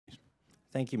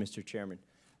Thank you, Mr. Chairman.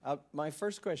 My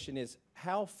first question is,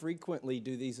 how frequently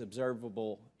do these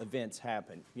observable events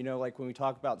happen? You know, like when we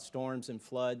talk about storms and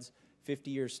floods,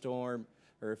 50-year storm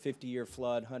or a 50-year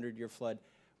flood, 100-year flood,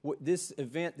 this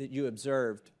event that you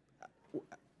observed,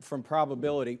 from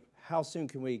probability, how soon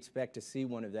can we expect to see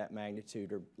one of that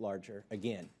magnitude or larger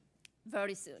again?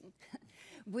 Very soon.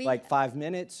 Like 5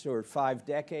 minutes or 5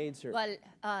 decades? Or? Well,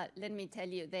 let me tell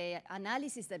you, the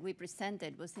analysis that we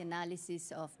presented was the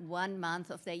analysis of 1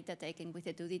 month of data taken with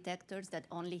the 2 detectors that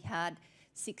only had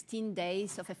 16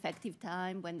 days of effective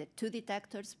time when the 2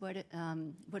 detectors were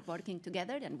working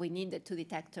together, and we need the 2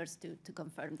 detectors to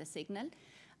confirm the signal.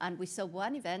 And we saw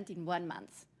 1 event in 1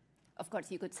 month. Of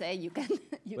course, you could say you can...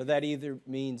 But that either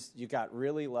means you got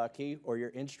really lucky or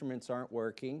your instruments aren't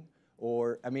working,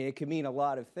 or, I mean, it could mean a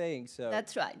lot of things. So.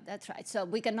 That's right, that's right. So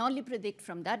we can only predict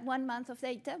from that 1 month of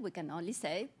data, we can only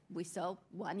say we saw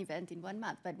 1 event in 1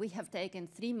 month. But we have taken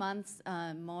 3 months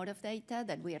more of data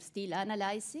that we are still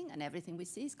analyzing, and everything we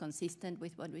see is consistent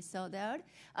with what we saw there.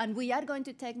 And we are going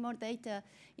to take more data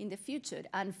in the future.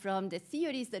 And from the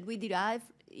theories that we derive,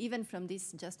 even from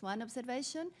this just 1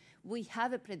 observation, we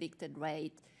have a predicted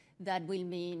rate that will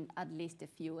mean at least a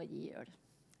few a year.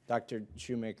 Dr.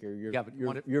 Shoemaker,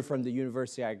 you're from the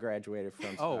university I graduated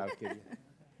from, so I'll give you.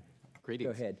 Greetings.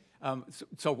 Go ahead.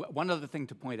 So one other thing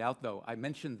to point out, though, I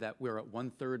mentioned that we're at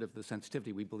 1/3 of the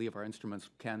sensitivity we believe our instruments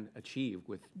can achieve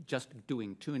with just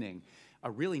doing tuning.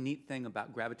 A really neat thing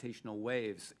about gravitational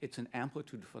waves, it's an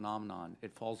amplitude phenomenon.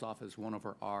 It falls off as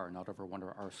 1/r, not over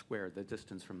 1/r squared, the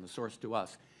distance from the source to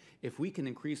us. If we can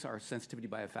increase our sensitivity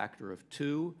by a factor of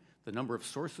 2, the number of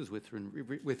sources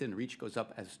within reach goes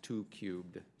up as 2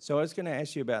 cubed. So I was going to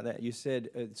ask you about that. You said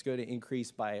it's going to increase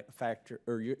by a factor,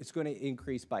 or it's going to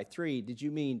increase by 3. Did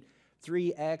you mean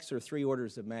 3x or 3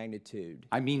 orders of magnitude?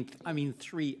 I mean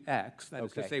 3x. That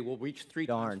is to say, we'll reach 3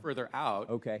 times further out.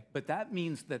 Okay. But that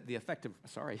means that the effective,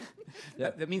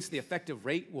 that means the effective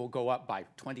rate will go up by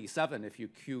 27 if you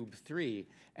cube 3.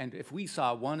 And if we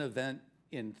saw 1 event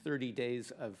in 30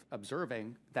 days of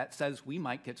observing, that says we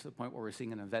might get to the point where we're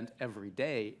seeing an event every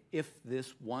day if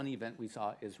this 1 event we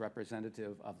saw is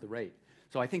representative of the rate.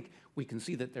 So I think we can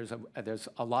see that there's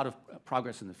a lot of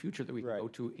progress in the future that we can go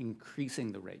to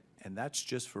increasing the rate. And that's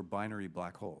just for binary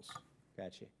black holes.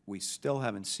 Gotcha. We still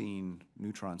haven't seen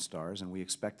neutron stars, and we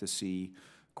expect to see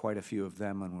quite a few of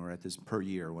them when we're at this per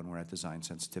year when we're at design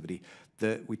sensitivity.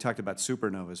 We talked about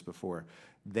supernovas before.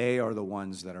 They are the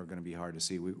ones that are going to be hard to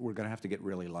see. We're going to have to get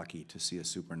really lucky to see a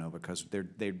supernova because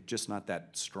they're just not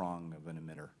that strong of an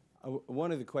emitter.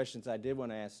 One of the questions I did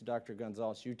want to ask Dr.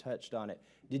 González, you touched on it.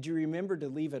 Did you remember to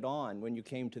leave it on when you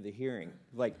came to the hearing?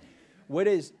 Like, what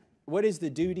is the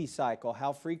duty cycle?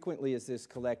 How frequently is this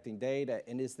collecting data?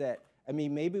 And is that, I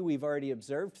mean, maybe we've already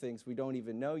observed things we don't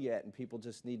even know yet, and people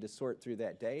just need to sort through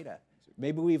that data.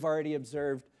 Maybe we've already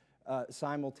observed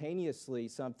simultaneously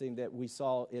something that we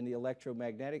saw in the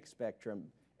electromagnetic spectrum,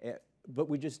 but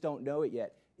we just don't know it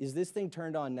yet. Is this thing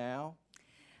turned on now?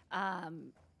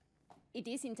 It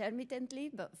is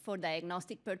intermittently, but for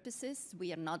diagnostic purposes,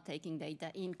 we are not taking data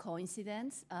in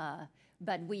coincidence,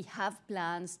 but we have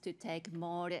plans to take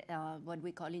more what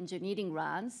we call engineering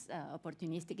runs,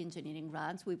 opportunistic engineering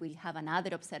runs. We will have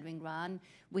another observing run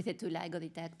with the 2 LIGO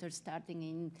detectors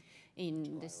starting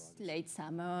in this late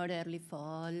summer, early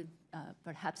fall,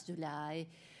 perhaps July.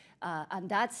 And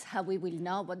that's how we will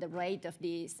know what the rate of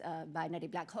these binary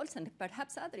black holes and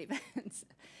perhaps other events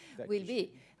will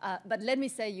be. But let me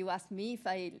say, you asked me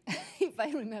if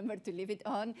I remember to leave it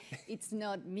on. It's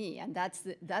not me, and that's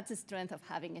the strength of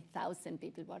having 1,000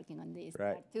 people working on this.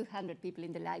 Right. There are 200 people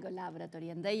in the LIGO laboratory,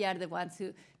 and they are the ones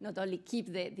who not only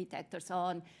keep the detectors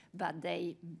on, but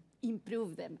they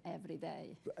improve them every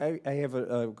day. I have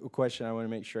a question I want to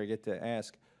make sure I get to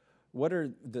ask. What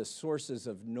are the sources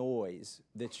of noise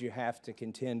that you have to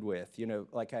contend with? You know,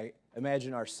 like I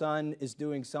imagine our sun is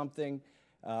doing something.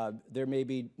 There may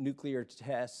be nuclear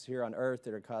tests here on Earth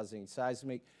that are causing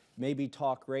seismic. Maybe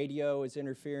talk radio is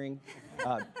interfering.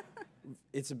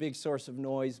 It's a big source of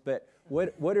noise, but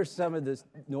what are some of the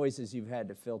noises you've had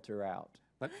to filter out?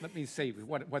 Let me say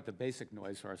what the basic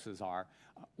noise sources are.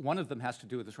 One of them has to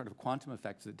do with the sort of quantum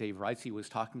effects that Dave Reitze was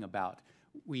talking about.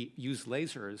 We use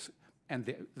lasers, and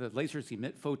the lasers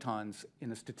emit photons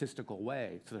in a statistical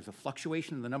way. So there's a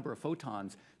fluctuation in the number of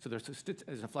photons. So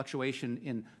there's a fluctuation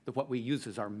in what we use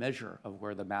as our measure of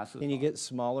where the masses are. Can you get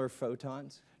smaller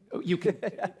photons? You can,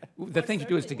 the thing to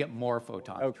do is to get more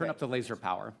photons, Okay. turn up the laser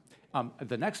power.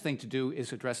 The next thing to do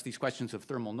is address these questions of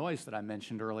thermal noise that I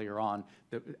mentioned earlier on,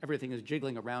 that everything is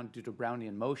jiggling around due to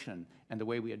Brownian motion, and the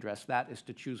way we address that is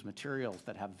to choose materials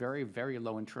that have very, very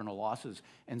low internal losses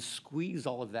and squeeze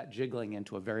all of that jiggling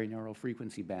into a very narrow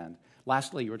frequency band.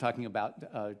 Lastly, you were talking about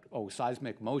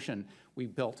seismic motion. We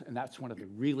built, and that's one of the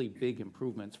really big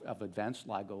improvements of advanced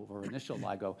LIGO or initial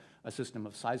LIGO, a system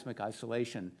of seismic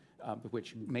isolation,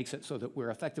 which makes it so that we're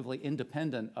effectively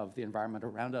independent of the environment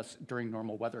around us during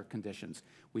normal weather conditions.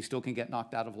 We still can get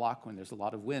knocked out of lock when there's a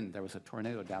lot of wind. There was a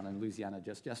tornado down in Louisiana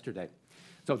just yesterday.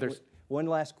 So there's... One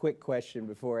last quick question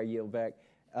before I yield back.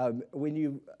 When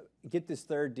you get this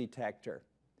third detector,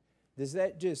 does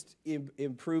that just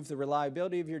improve the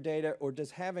reliability of your data, or does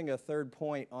having a third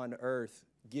point on Earth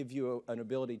give you an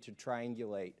ability to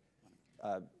triangulate?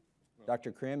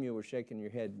 Dr. Crim, you were shaking your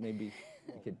head. Maybe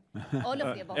you could... All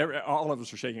of the above. All of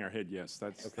us are shaking our head, yes.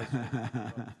 That's okay.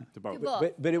 To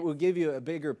both. But it will give you a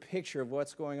bigger picture of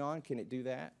what's going on. Can it do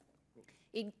that?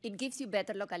 It gives you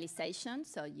better localization,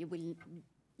 so you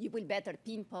will better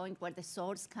pinpoint where the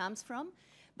source comes from.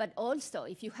 But also,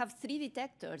 if you have 3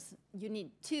 detectors, you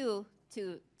need 2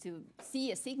 to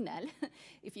see a signal.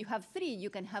 If you have 3, you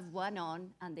can have one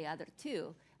on and the other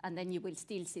 2, and then you will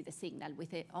still see the signal.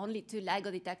 With only 2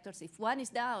 LIGO detectors, if one is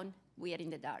down, we are in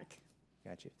the dark.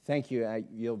 Gotcha. Thank you. I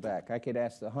yield back. I could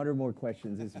ask 100 more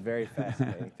questions. It's very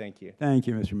fascinating. Thank you. Thank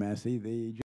you, Mr. Massie.